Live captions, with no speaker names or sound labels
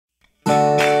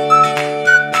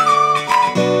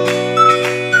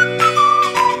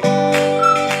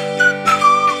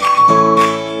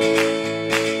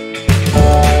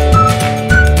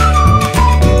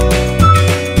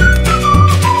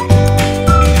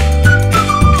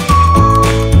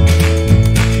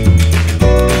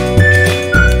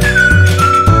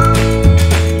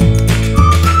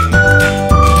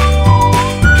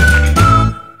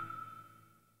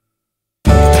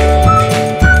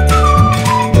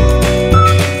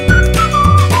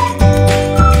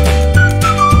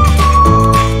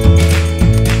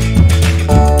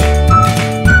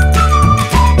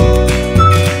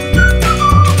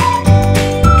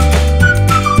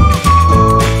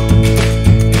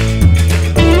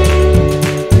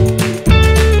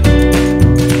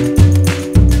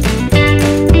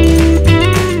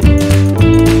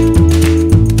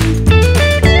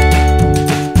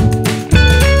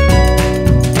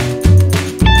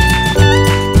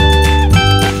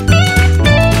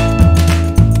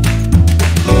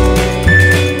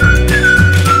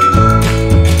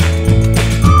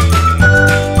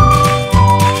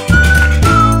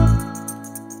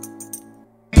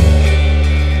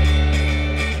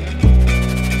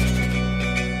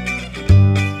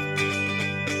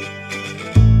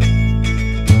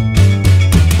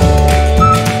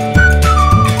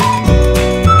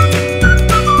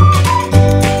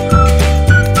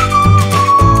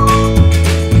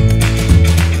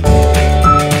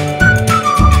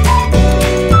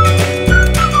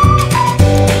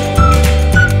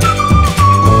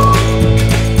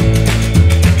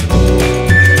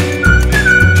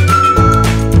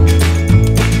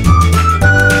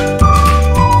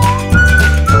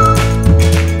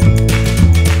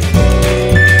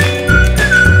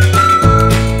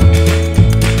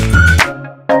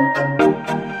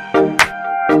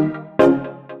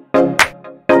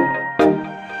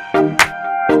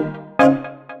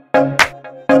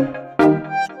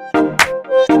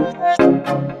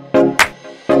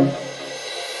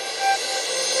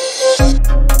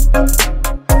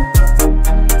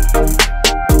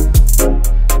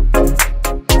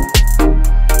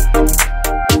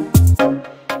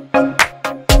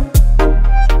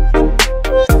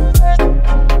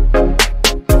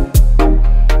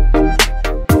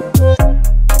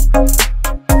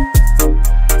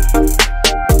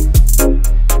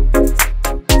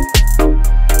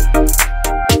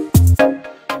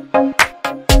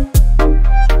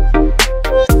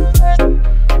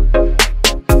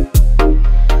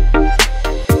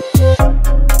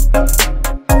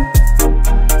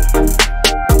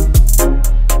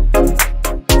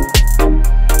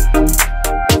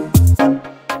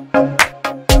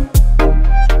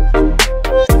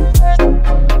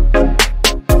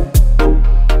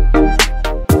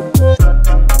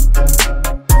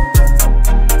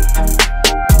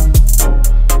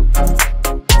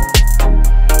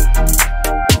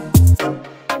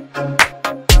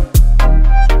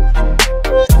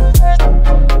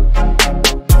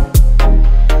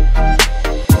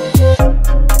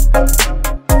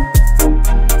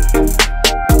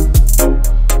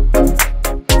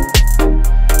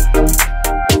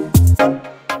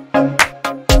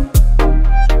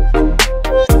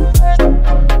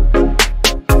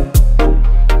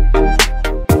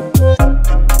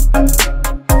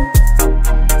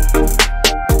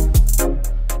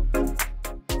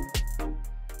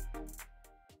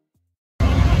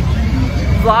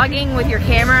vlogging with your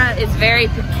camera is very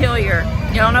peculiar.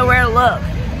 You don't know where to look,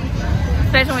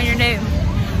 especially when you're new.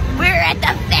 We're at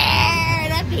the fair,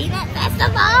 the Peanut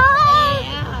Festival.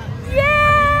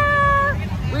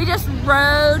 Yeah. We just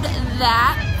rode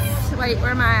that. Wait,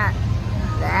 where am I at?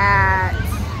 That.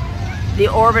 The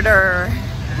Orbiter.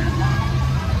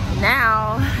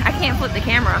 Now, I can't flip the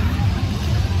camera.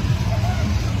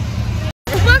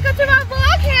 Welcome to my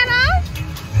vlog, Hannah.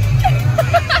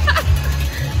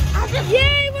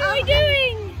 Yay, what are we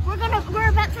doing? We're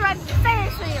about to ride the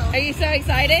Ferris wheel. Are you so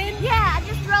excited? Yeah, I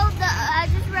just rode the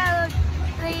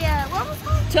what was it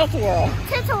called? Tilt-a-whirl.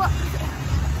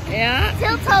 Yeah.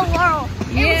 Tilt-a-whirl.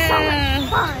 It was so much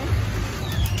fun.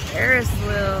 Ferris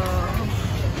wheel.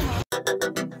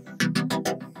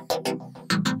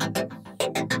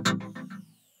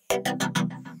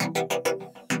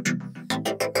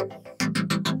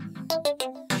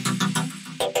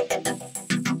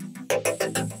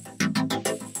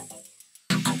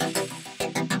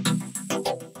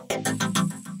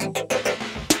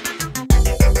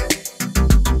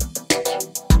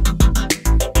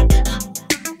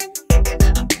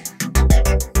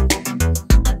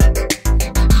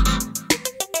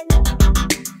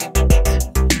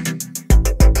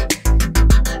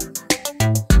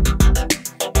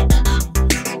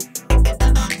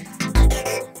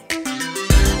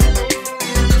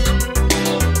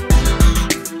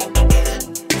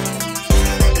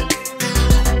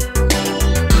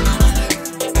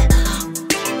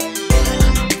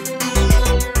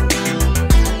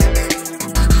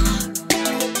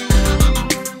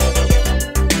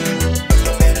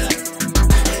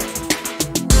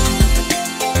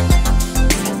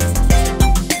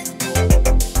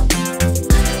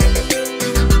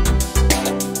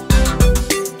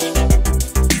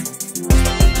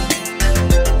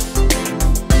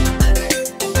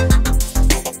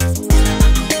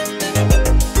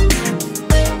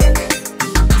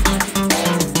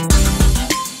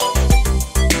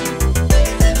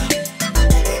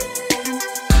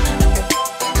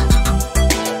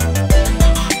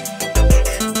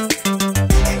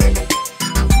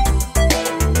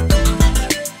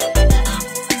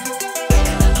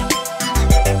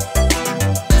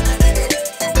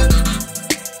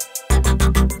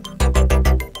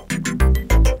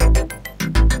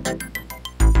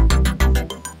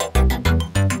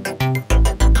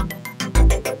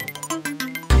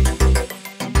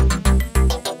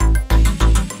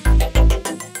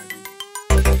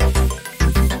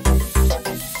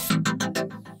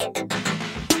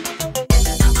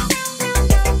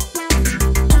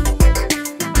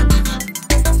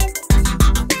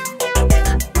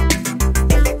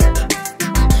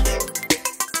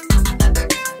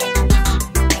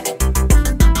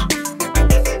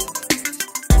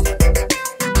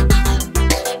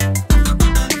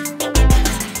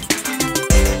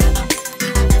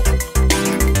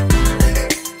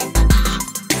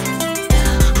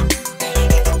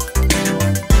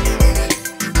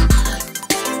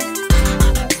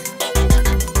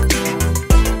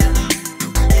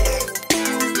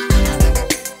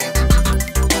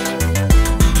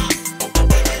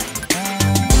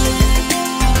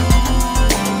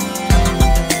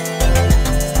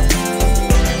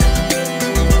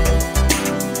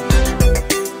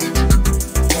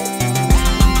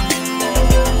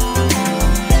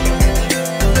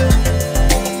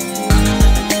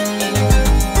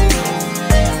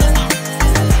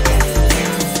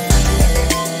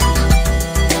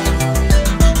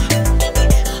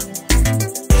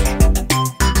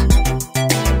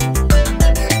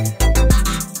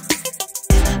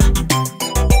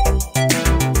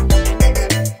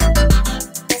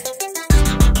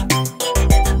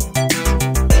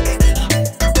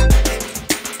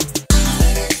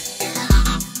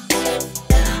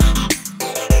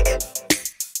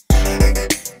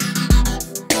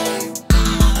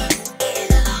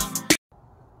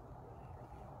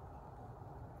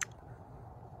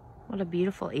 What a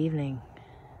beautiful evening.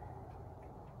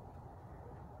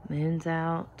 Moon's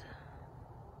out.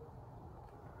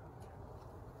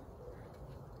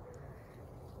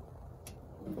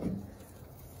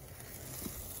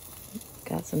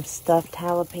 Got some stuffed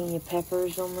jalapeno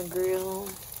peppers on the grill.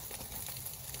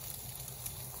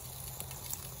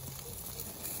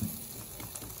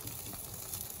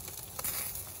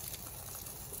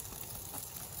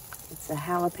 It's a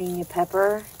jalapeno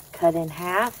pepper cut in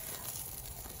half.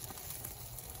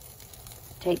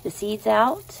 Take the seeds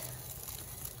out.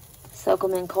 Soak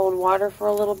them in cold water for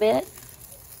a little bit.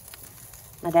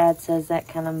 My dad says that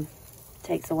kind of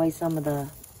takes away some of the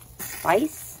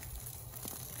spice.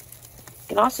 You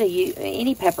can also use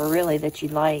any pepper really that you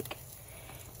like.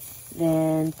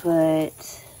 Then put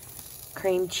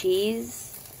cream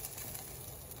cheese,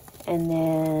 and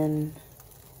then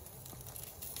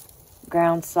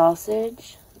ground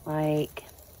sausage, like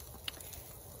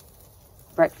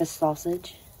breakfast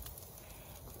sausage,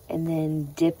 and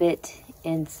then dip it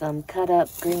in some cut up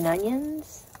green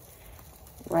onions,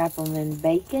 wrap them in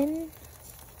bacon,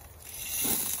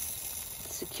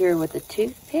 secure with a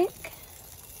toothpick,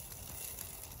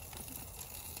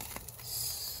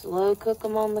 slow cook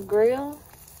them on the grill,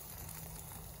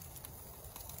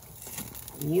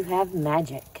 and you have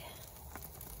magic.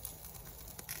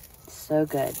 So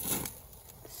good.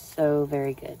 So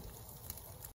very good.